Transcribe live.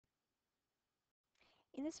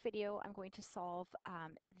In this video, I'm going to solve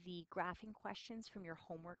the graphing questions from your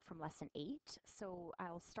homework from lesson 8. So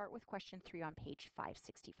I'll start with question 3 on page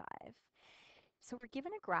 565. So we're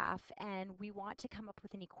given a graph and we want to come up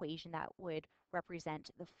with an equation that would represent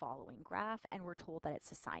the following graph, and we're told that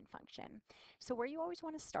it's a sine function. So where you always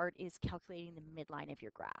want to start is calculating the midline of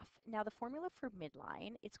your graph. Now the formula for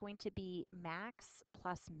midline, it's going to be max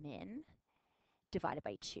plus min divided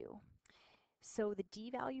by 2. So the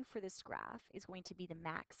d value for this graph is going to be the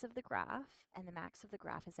max of the graph, and the max of the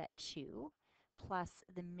graph is at 2, plus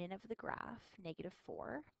the min of the graph, negative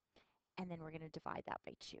 4, and then we're going to divide that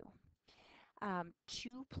by 2. 2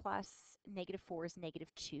 plus negative 4 is negative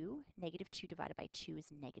 2. Negative 2 divided by 2 is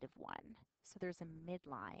negative 1. So there's a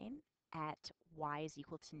midline at y is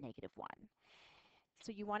equal to negative 1.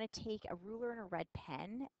 So you want to take a ruler and a red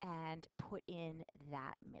pen and put in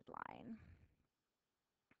that midline.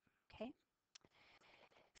 Okay.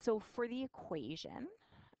 So for the equation,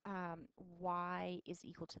 y is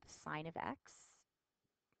equal to the sine of x.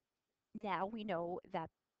 Now we know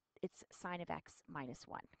that it's sine of x minus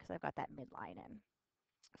 1 because I've got that midline in.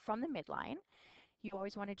 From the midline, you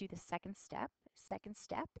always want to do the second step. Second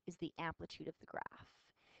step is the amplitude of the graph.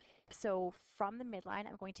 So from the midline,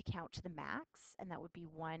 I'm going to count to the max, and that would be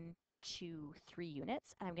 1, 2, 3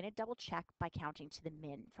 units. And I'm going to double check by counting to the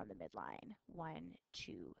min from the midline. 1,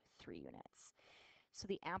 2, 3 units. So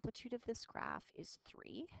the amplitude of this graph is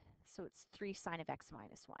 3. So it's 3 sine of x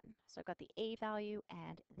minus 1. So I've got the a value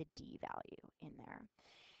and the d value in there.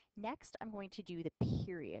 Next, I'm going to do the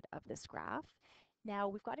period of this graph. Now,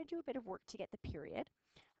 we've got to do a bit of work to get the period.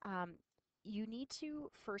 You need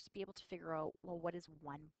to first be able to figure out, well, what is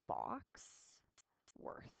one box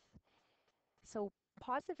worth? So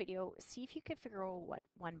pause the video, see if you could figure out what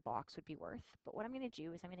one box would be worth. But what I'm going to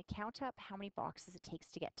do is I'm going to count up how many boxes it takes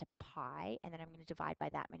to get to pi, and then I'm going to divide by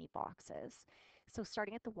that many boxes. So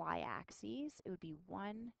starting at the y-axis, it would be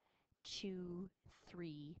 1, 2,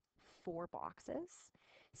 3, 4 boxes.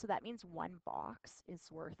 So that means one box is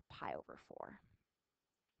worth pi over 4.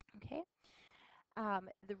 Okay.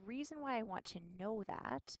 The reason why I want to know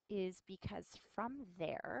that is because from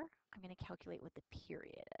there, I'm going to calculate what the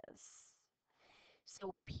period is.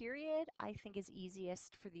 So period, I think, is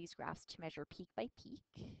easiest for these graphs to measure peak by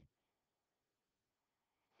peak.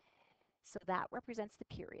 So that represents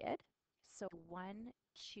the period. So 1,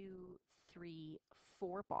 2, 3,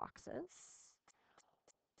 4 boxes.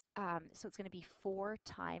 So it's going to be 4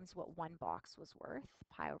 times what one box was worth,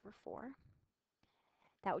 pi over 4.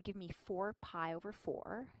 That would give me 4 pi over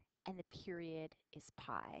 4, and the period is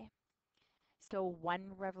pi. So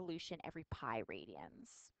 1 revolution every pi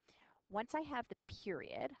radians. Once I have the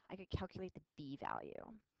period, I could calculate the b value.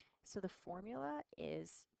 So the formula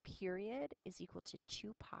is period is equal to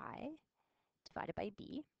 2 pi divided by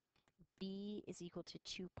b. b is equal to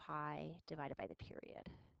 2 pi divided by the period.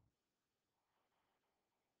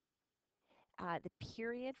 The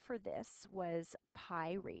period for this was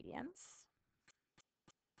pi radians.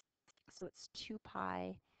 So it's 2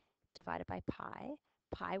 pi divided by pi.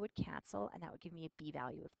 Pi would cancel, and that would give me a b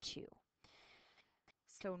value of 2.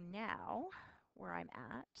 So now, where I'm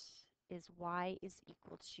at is y is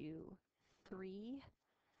equal to 3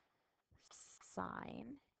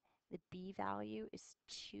 sine. The b value is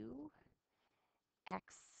 2x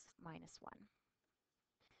minus 1.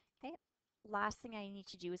 Okay, last thing I need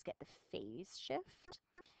to do is get the phase shift.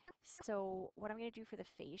 So what I'm going to do for the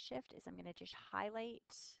phase shift is I'm going to just highlight,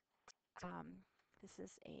 this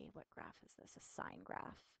is what graph is this? A sine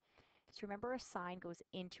graph. So remember, a sine goes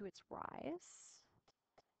into its rise.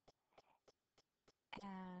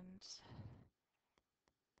 And so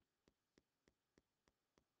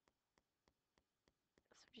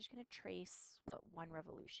I'm just going to trace what one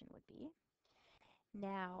revolution would be.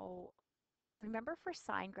 Now, remember, for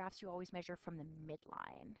sine graphs, you always measure from the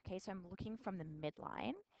midline. Okay, so I'm looking from the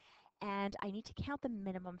midline, and I need to count the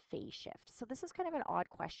minimum phase shift. So this is kind of an odd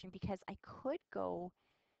question because I could go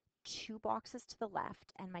 2 boxes to the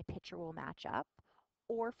left and my picture will match up,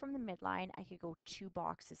 or from the midline, I could go 2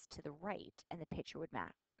 boxes to the right and the picture would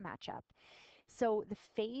match up. So the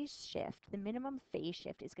phase shift, the minimum phase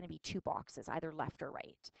shift is going to be 2 boxes, either left or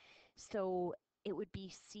right. So it would be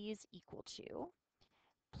c is equal to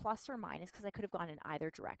plus or minus, because I could have gone in either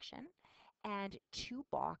direction. And 2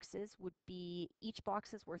 boxes would be, each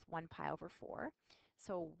box is worth 1 pi over 4.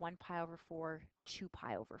 So 1 pi over 4, 2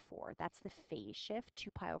 pi over 4. That's the phase shift,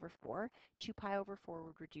 2 pi over 4. 2 pi over 4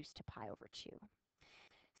 would reduce to pi over 2.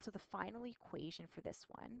 So the final equation for this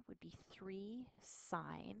one would be 3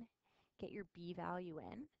 sine, get your b value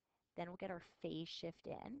in, then we'll get our phase shift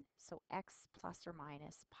in, so x plus or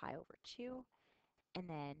minus pi over 2, and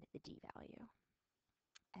then the d value.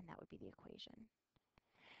 and that would be the equation.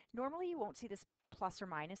 Normally you won't see this plus or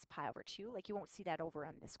minus pi over 2, like you won't see that over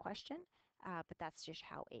on this question, but that's just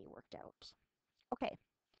how A worked out. Okay,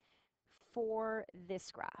 for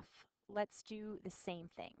this graph, let's do the same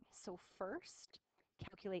thing. So first,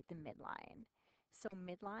 calculate the midline. So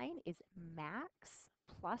midline is max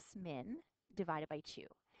plus min divided by 2.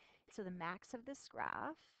 So the max of this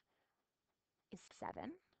graph is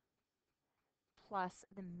 7, plus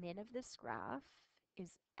the min of this graph is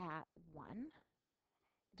at 1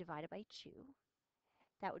 divided by 2.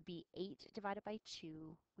 That would be 8 divided by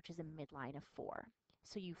 2, which is a midline of 4.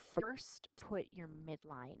 So you first put your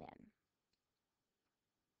midline in.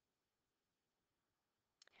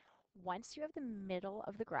 Once you have the middle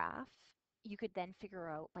of the graph, you could then figure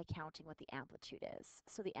out by counting what the amplitude is.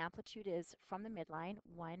 So the amplitude is from the midline,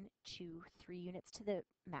 1, 2, 3 units to the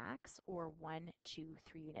max, or 1, 2,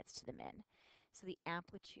 3 units to the min. So the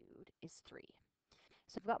amplitude is 3.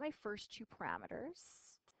 So I've got my first two parameters.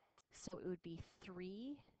 So it would be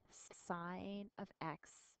 3 sine of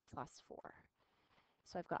x plus 4.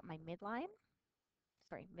 So I've got my midline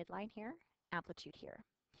here, amplitude here.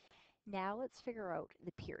 Now let's figure out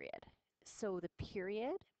the period. So the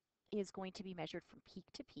period is going to be measured from peak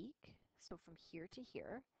to peak. So from here to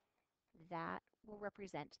here, that will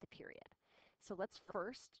represent the period. So let's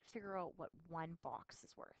first figure out what one box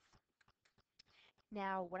is worth.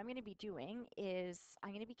 Now, what I'm going to be doing is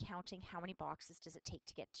I'm going to be counting how many boxes does it take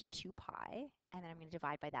to get to 2 pi, and then I'm going to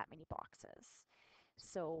divide by that many boxes.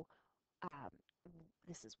 So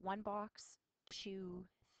this is 1 box, 2,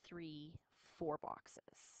 3, 4 boxes.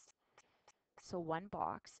 So 1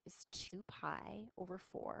 box is 2 pi over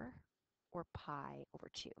 4, or pi over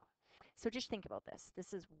 2. So just think about this.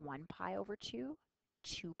 This is 1 pi over 2,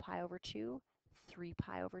 2 pi over 2, 3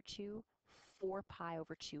 pi over 2, 4 pi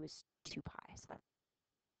over 2 is 2 pi. So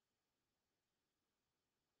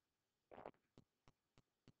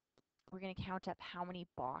we're going to count up how many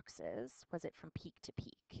boxes was it from peak to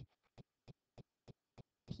peak.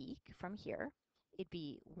 Peak from here, it'd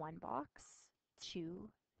be 1 box, 2,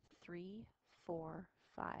 3, 4,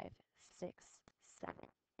 5, 6, 7,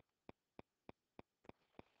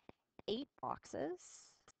 8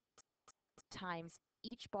 boxes times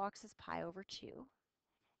each box is pi over 2.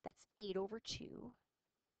 That's 8 over 2,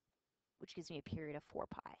 which gives me a period of 4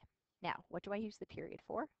 pi. Now, what do I use the period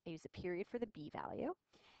for? I use the period for the b value.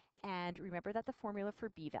 And remember that the formula for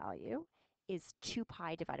b value is 2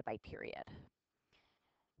 pi divided by period.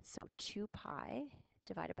 So 2 pi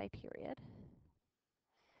divided by period,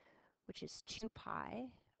 which is 2 pi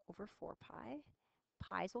over 4 pi.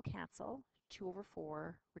 Pi's will cancel. 2 over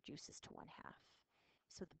 4 reduces to 1/2.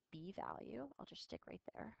 So the b value, I'll just stick right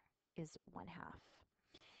there, is 1/2.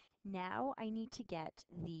 Now I need to get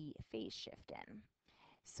the phase shift in.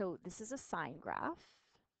 So this is a sine graph,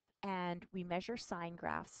 and we measure sine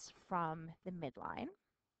graphs from the midline.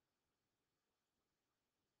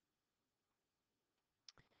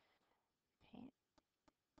 Okay.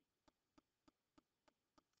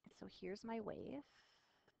 So here's my wave.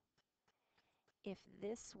 If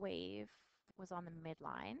this wave was on the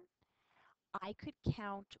midline, I could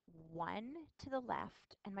count 1 to the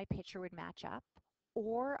left and my picture would match up,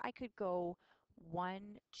 or I could go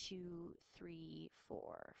 1, 2, 3,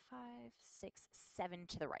 4, 5, 6, 7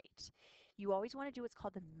 to the right. You always want to do what's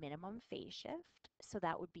called the minimum phase shift, so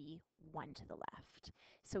that would be 1 to the left.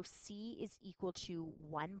 So C is equal to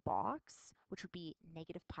 1 box, which would be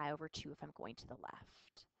negative pi over 2 if I'm going to the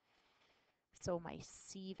left. So my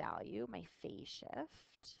C value, my phase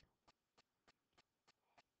shift,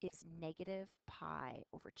 is negative pi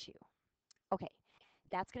over 2. Okay,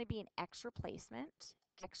 that's going to be an x replacement.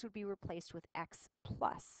 X would be replaced with x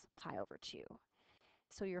plus pi over 2.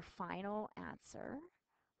 So your final answer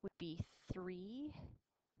would be 3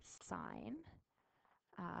 sine,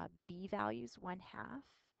 b values 1/2,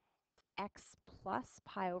 x plus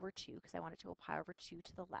pi over 2, because I want it to go pi over 2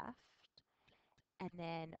 to the left, and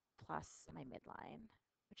then plus my midline,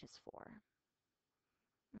 which is 4.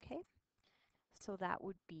 Okay, so that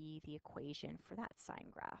would be the equation for that sine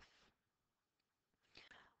graph.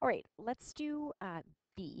 All right, let's do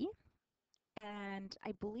B. And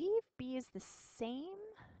I believe B is the same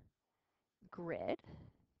grid.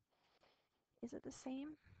 Is it the same?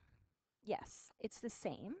 Yes, it's the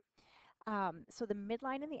same. So the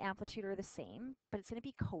midline and the amplitude are the same, but it's going to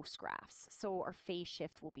be cos graphs. So our phase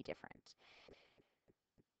shift will be different.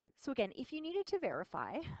 So again, if you needed to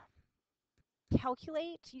verify,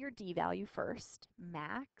 calculate your D value first,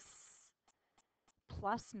 max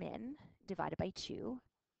plus min divided by 2.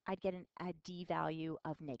 I'd get a D value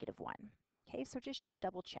of -1. Okay, so just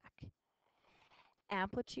double check.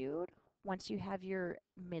 Amplitude once you have your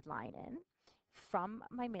midline in, from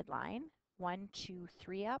my midline, 1, 2,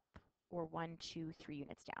 3 up, or 1, 2, 3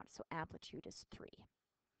 units down. So amplitude is 3.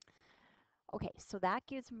 Okay, so that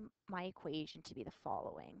gives my equation to be the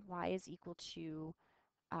following. Y is equal to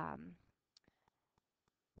um,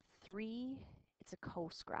 3, it's a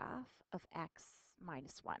cos graph of x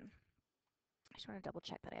minus 1. I just want to double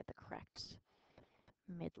check that I had the correct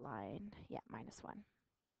midline. Yeah, minus 1.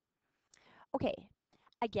 Okay,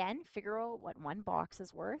 again, figure out what one box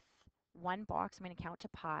is worth. One box, I'm going to count to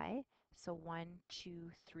pi. So 1,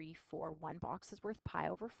 2, 3, 4. One box is worth pi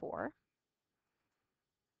over 4.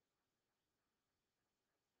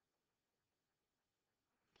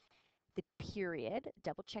 The period,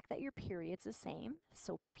 double check that your period's the same.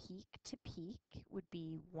 So peak to peak would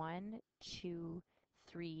be 1, 2,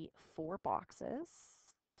 3, 4 boxes.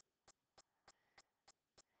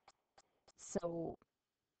 So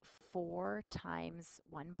 4 times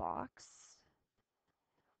one box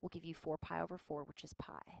will give you 4 pi over 4, which is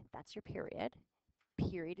pi. That's your period.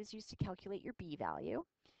 Period is used to calculate your b value.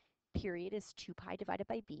 Period is 2 pi divided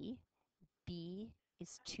by b. B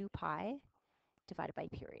is 2 pi divided by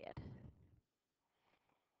period.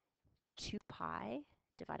 2 pi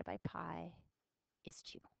divided by pi is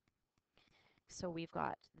 2. So we've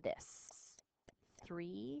got this.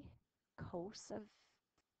 3 cos of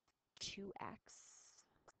 2x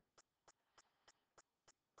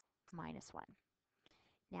minus 1.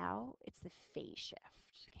 Now it's the phase shift.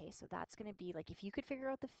 Okay, so that's going to be like, if you could figure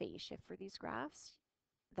out the phase shift for these graphs,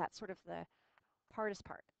 that's sort of the hardest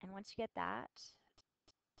part. And once you get that,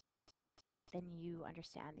 then you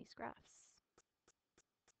understand these graphs.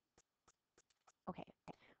 Okay,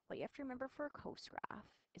 what you have to remember for a cos graph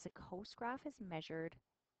is a cos graph is measured,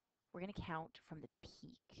 we're going to count from the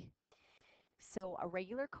peak. So a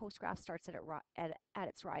regular cos graph starts at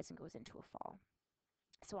its rise and goes into a fall.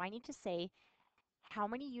 So I need to say, how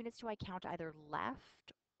many units do I count either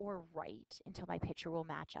left or right until my picture will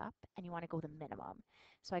match up? And you want to go the minimum.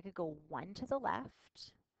 So I could go 1 to the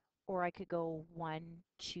left, or I could go 1,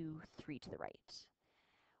 2, 3 to the right.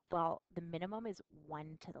 Well, the minimum is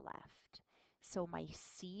 1 to the left. So my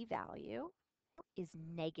C value is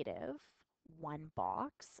negative 1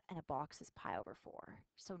 box, and a box is pi over 4.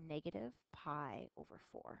 So negative pi over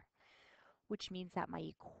 4, which means that my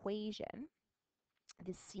equation,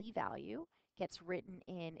 the C value, gets written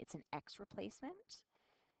in, it's an x replacement.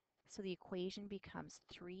 So the equation becomes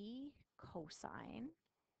 3 cosine,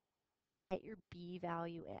 get your b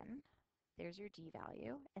value in, there's your d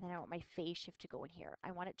value, and then I want my phase shift to go in here.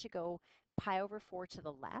 I want it to go pi over 4 to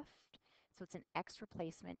the left, so it's an x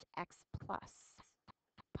replacement, x plus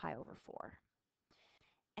pi over 4.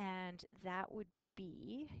 And that would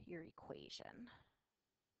be your equation.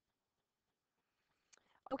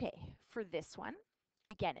 Okay, for this one,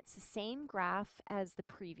 again, it's the same graph as the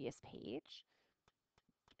previous page.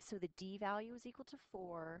 So the d value is equal to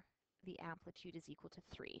 4, the amplitude is equal to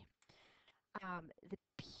 3. The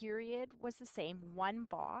period was the same. One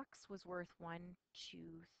box was worth 1, 2,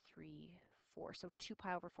 3, 4. So 2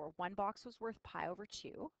 pi over 4. One box was worth pi over 2. Just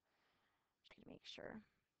going to make sure.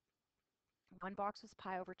 One box was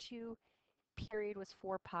pi over 2. Period was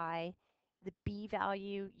 4 pi. The b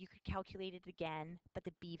value, you could calculate it again, but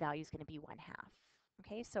the b value is going to be 1/2.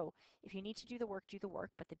 Okay, so if you need to do the work,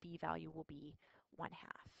 but the b value will be 1/2.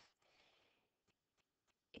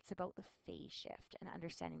 It's about the phase shift and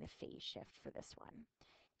understanding the phase shift for this one.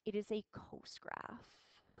 It is a cos graph.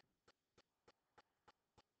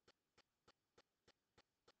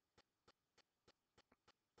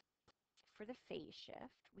 For the phase shift,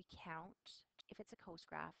 we count, if it's a cos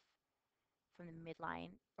graph, from the midline,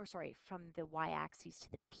 or sorry, from the y-axis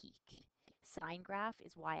to the peak. Sine graph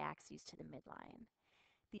is y-axis to the midline.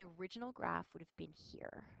 The original graph would have been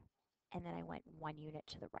here, and then I went 1 unit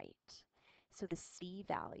to the right. So the C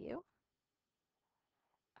value,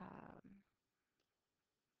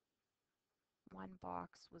 one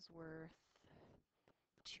box was worth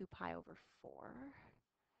 2 pi over 4.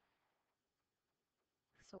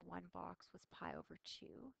 So one box was pi over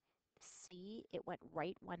 2. C, it went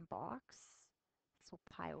right one box. So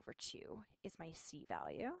pi over 2 is my C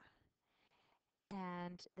value.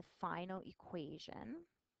 And the final equation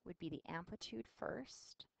would be the amplitude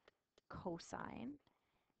first, cosine,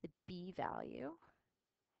 the B value,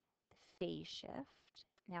 the phase shift.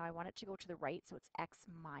 Now I want it to go to the right, so it's x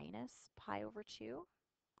minus pi over 2.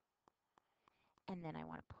 And then I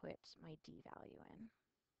want to put my D value in,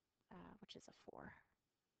 which is a 4.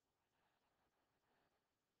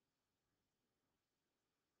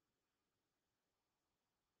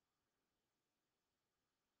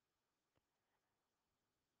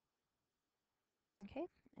 Okay,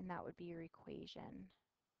 and that would be your equation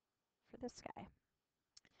for this guy.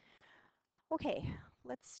 Okay,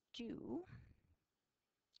 let's do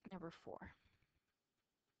number 4.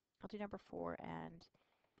 I'll do number 4 and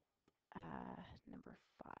number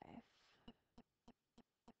 5.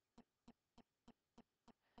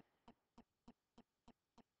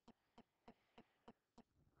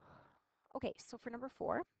 Okay, so for number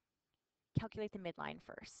 4, calculate the midline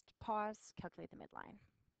first. Pause, calculate the midline.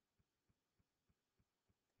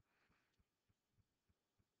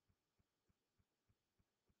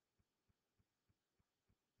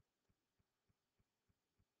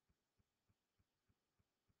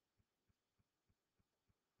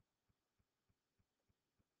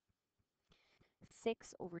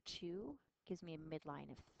 Six over 2 gives me a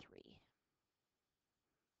midline of 3.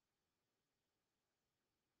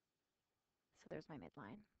 So there's my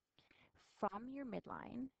midline. From your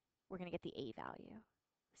midline, we're going to get the A value.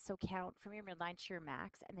 So count from your midline to your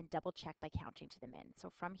max and then double check by counting to the min.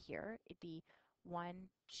 So from here, it'd be 1,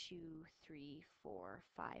 2, 3, 4,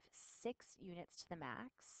 5, 6 units to the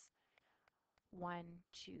max. 1,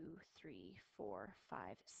 2, 3, 4, 5,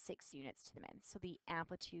 6 units to the min. So the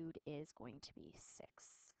amplitude is going to be 6.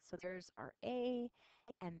 So there's our A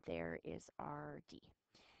and there is our D.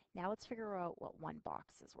 Now let's figure out what one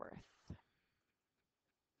box is worth.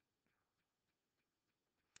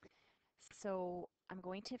 So I'm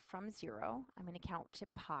going to, from 0, I'm going to count to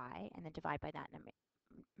pi and then divide by that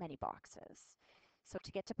many boxes. So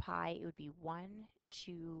to get to pi, it would be 1,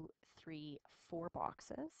 2, 3, 4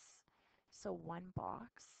 boxes. So one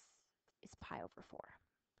box is pi over 4.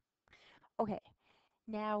 Okay,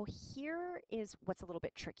 now here is what's a little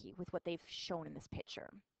bit tricky with what they've shown in this picture.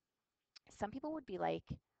 Some people would be like,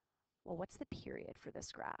 well, what's the period for this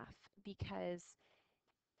graph? Because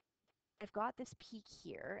I've got this peak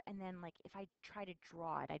here, and then like if I try to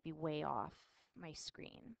draw it, I'd be way off my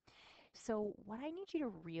screen. So what I need you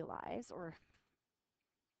to realize, or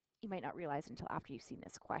you might not realize until after you've seen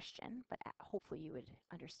this question, but hopefully you would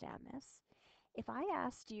understand this. If I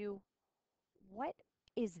asked you, what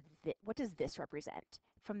does this represent?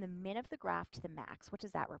 From the min of the graph to the max, what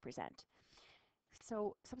does that represent?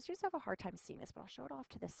 So some students have a hard time seeing this, but I'll show it off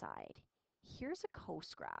to the side. Here's a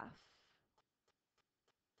coast graph.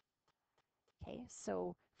 Okay,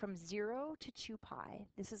 so from 0 to 2 pi,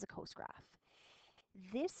 this is a coast graph.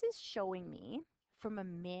 This is showing me from a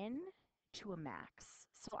min to a max.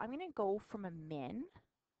 So I'm going to go from a min,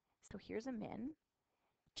 so here's a min,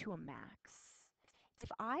 to a max.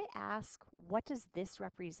 If I ask, what does this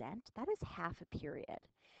represent? That is half a period.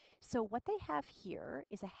 So what they have here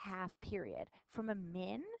is a half period. From a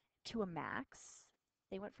min to a max,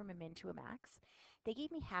 they went from a min to a max. They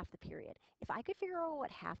gave me half the period. If I could figure out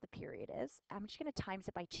what half the period is, I'm just going to times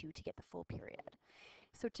it by 2 to get the full period.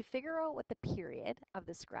 So to figure out what the period of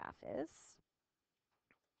this graph is,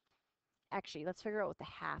 actually, let's figure out what the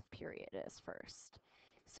half period is first.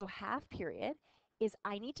 So half period is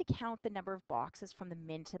I need to count the number of boxes from the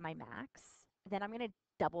min to my max. Then I'm going to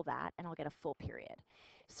double that and I'll get a full period.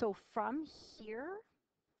 So from here,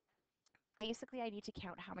 basically I need to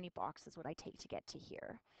count how many boxes would I take to get to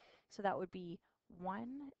here. So that would be 1,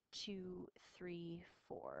 2, 3,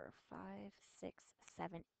 4, 5, 6,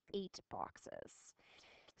 7, 8 boxes.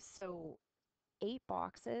 So 8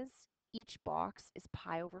 boxes, each box is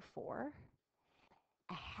pi over 4.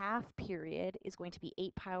 A half period is going to be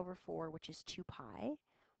 8 pi over 4, which is 2 pi,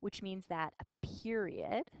 which means that a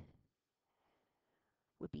period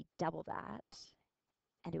would be double that,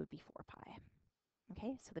 and it would be 4 pi.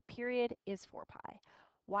 Okay, so the period is 4 pi.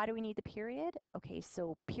 Why do we need the period? Okay,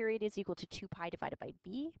 so period is equal to 2 pi divided by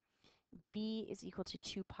b. B is equal to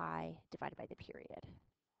 2 pi divided by the period.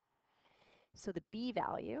 So the b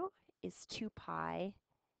value is 2 pi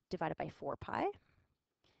divided by 4 pi.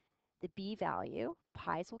 The b value,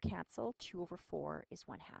 pi's will cancel, 2 over 4 is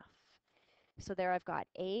 1/2. So there I've got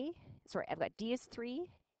I've got D is 3,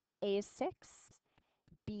 A is 6,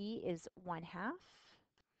 B is 1/2.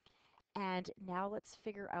 And now let's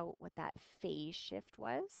figure out what that phase shift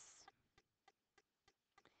was.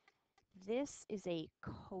 This is a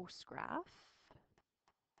coast graph.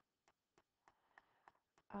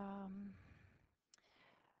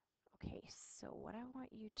 Okay, so what I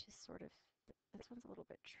want you to sort of, this one's a little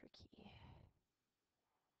bit tricky.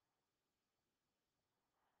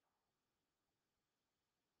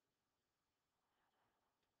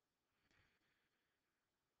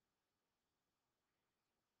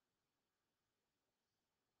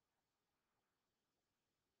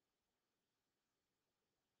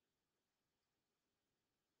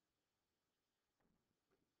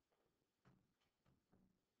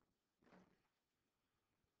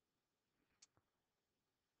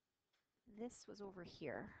 this was over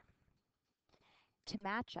here. To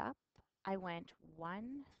match up, I went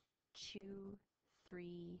 1, 2,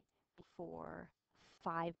 3, 4,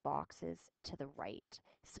 5 boxes to the right.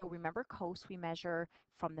 So remember coast, we measure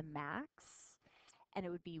from the max, and it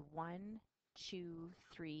would be 1, 2,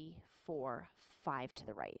 3, 4, 5 to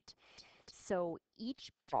the right. So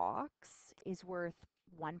each box is worth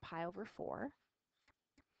 1 pi over 4.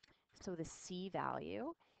 So the C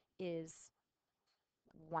value is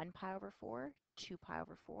 1 pi over 4, 2 pi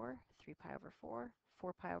over 4, 3 pi over 4,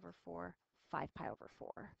 4 pi over 4, 5 pi over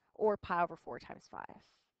 4, or pi over 4 times 5.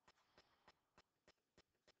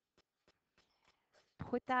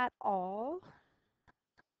 Put that all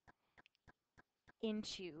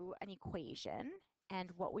into an equation,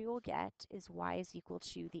 and what we will get is y is equal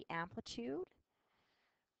to the amplitude,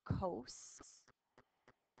 cos,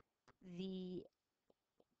 the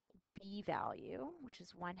b value, which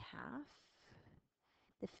is 1/2,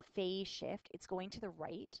 the phase shift, it's going to the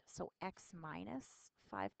right, so x minus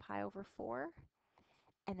 5 pi over 4,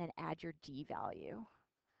 and then add your d value,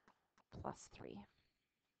 plus 3.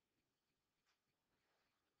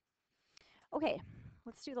 Okay,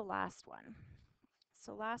 let's do the last one.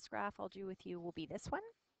 So last graph I'll do with you will be this one.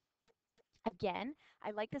 Again,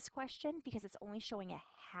 I like this question because it's only showing a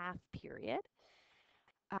half period.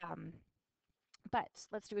 But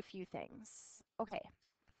let's do a few things. Okay,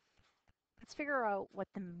 let's figure out what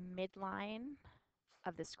the midline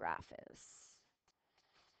of this graph is.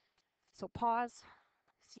 So pause,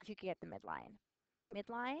 see if you can get the midline.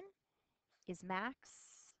 Midline is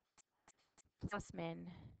max plus min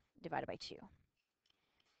divided by 2.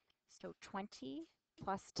 So 20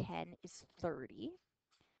 plus 10 is 30.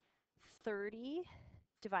 30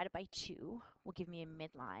 divided by 2 will give me a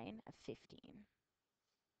midline of 15.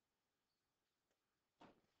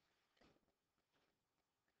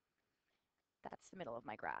 That's the middle of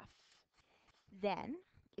my graph. Then,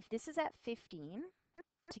 if this is at 15,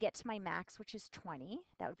 to get to my max, which is 20,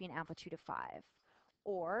 that would be an amplitude of 5.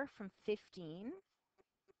 Or from 15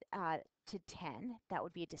 to 10, that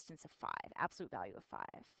would be a distance of 5, absolute value of 5.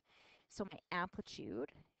 So my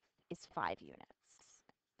amplitude is 5 units.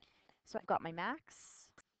 So I've got my max,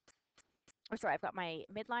 or sorry, I've got my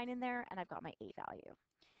midline in there, and I've got my A value.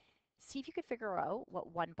 See if you could figure out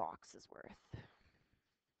what one box is worth.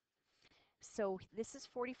 So this is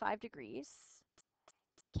 45 degrees.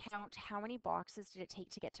 Count how many boxes did it take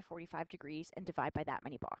to get to 45 degrees and divide by that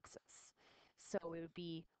many boxes. So it would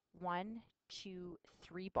be 1, 2,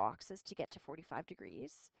 3 boxes to get to 45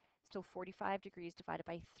 degrees. So 45 degrees divided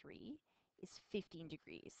by 3 is 15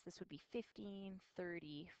 degrees. This would be 15,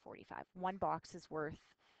 30, 45. One box is worth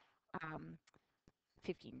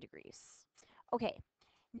 15 degrees. Okay,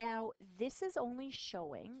 now this is only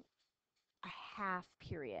showing a half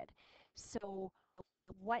period. So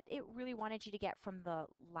what it really wanted you to get from the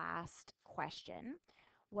last question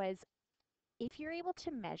was if you're able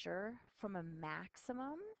to measure from a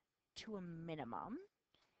maximum to a minimum,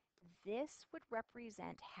 this would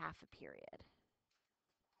represent half a period.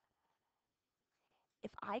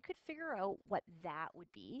 If I could figure out what that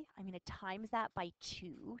would be, I'm going to times that by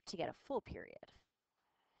 2 to get a full period.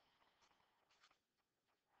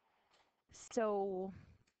 So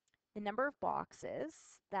the number of boxes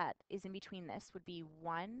that is in between this would be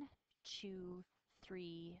 1, 2,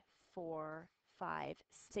 3, 4, 5,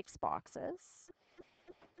 6 boxes.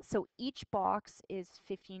 So each box is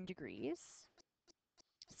 15 degrees.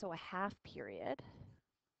 So a half period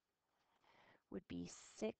would be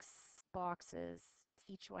 6 boxes.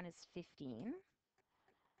 Each one is 15.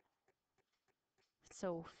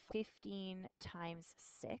 So 15 times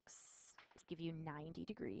 6 give you 90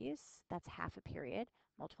 degrees. That's half a period.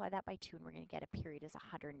 Multiply that by 2 and we're going to get a period as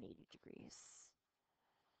 180 degrees.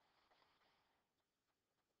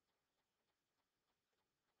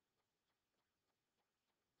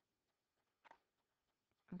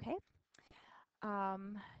 Okay.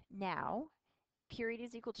 Now, period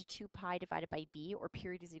is equal to 2 pi divided by b, or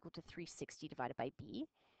period is equal to 360 divided by b.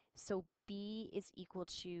 So b is equal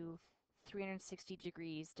to 360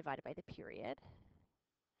 degrees divided by the period.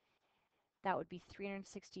 That would be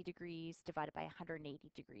 360 degrees divided by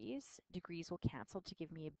 180 degrees. Degrees will cancel to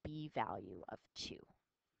give me a b value of 2.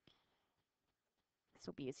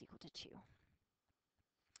 So b is equal to 2.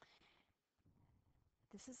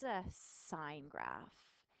 This is a sine graph.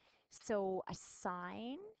 So a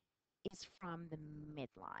sine is from the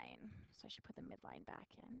midline. So I should put the midline back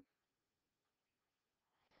in.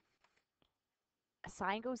 A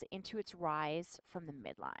sine goes into its rise from the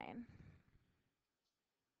midline.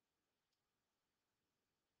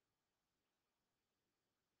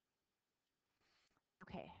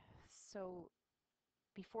 Okay, so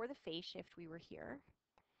before the phase shift, we were here,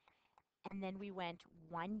 and then we went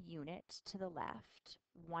 1 unit to the left.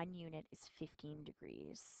 1 unit is 15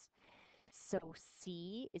 degrees. So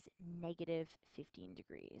C is negative 15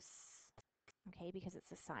 degrees, okay, because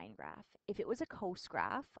it's a sine graph. If it was a cos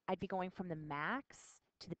graph, I'd be going from the max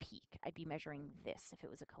to the peak. I'd be measuring this if it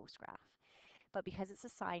was a cos graph. But because it's a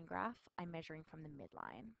sine graph, I'm measuring from the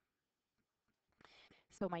midline.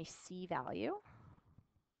 So my C value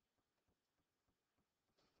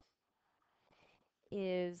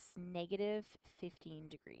is negative 15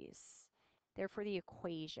 degrees. Therefore, the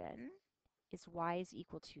equation is y is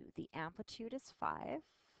equal to, the amplitude is 5,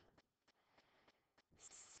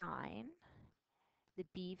 sine, the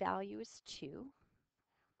b value is 2.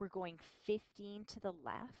 We're going 15 to the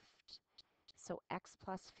left, so x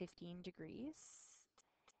plus 15 degrees,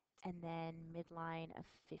 and then midline of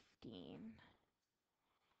 15.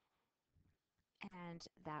 And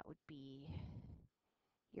that would be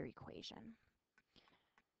your equation.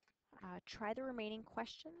 Try the remaining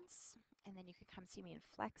questions, and then you can come see me in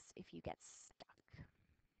Flex if you get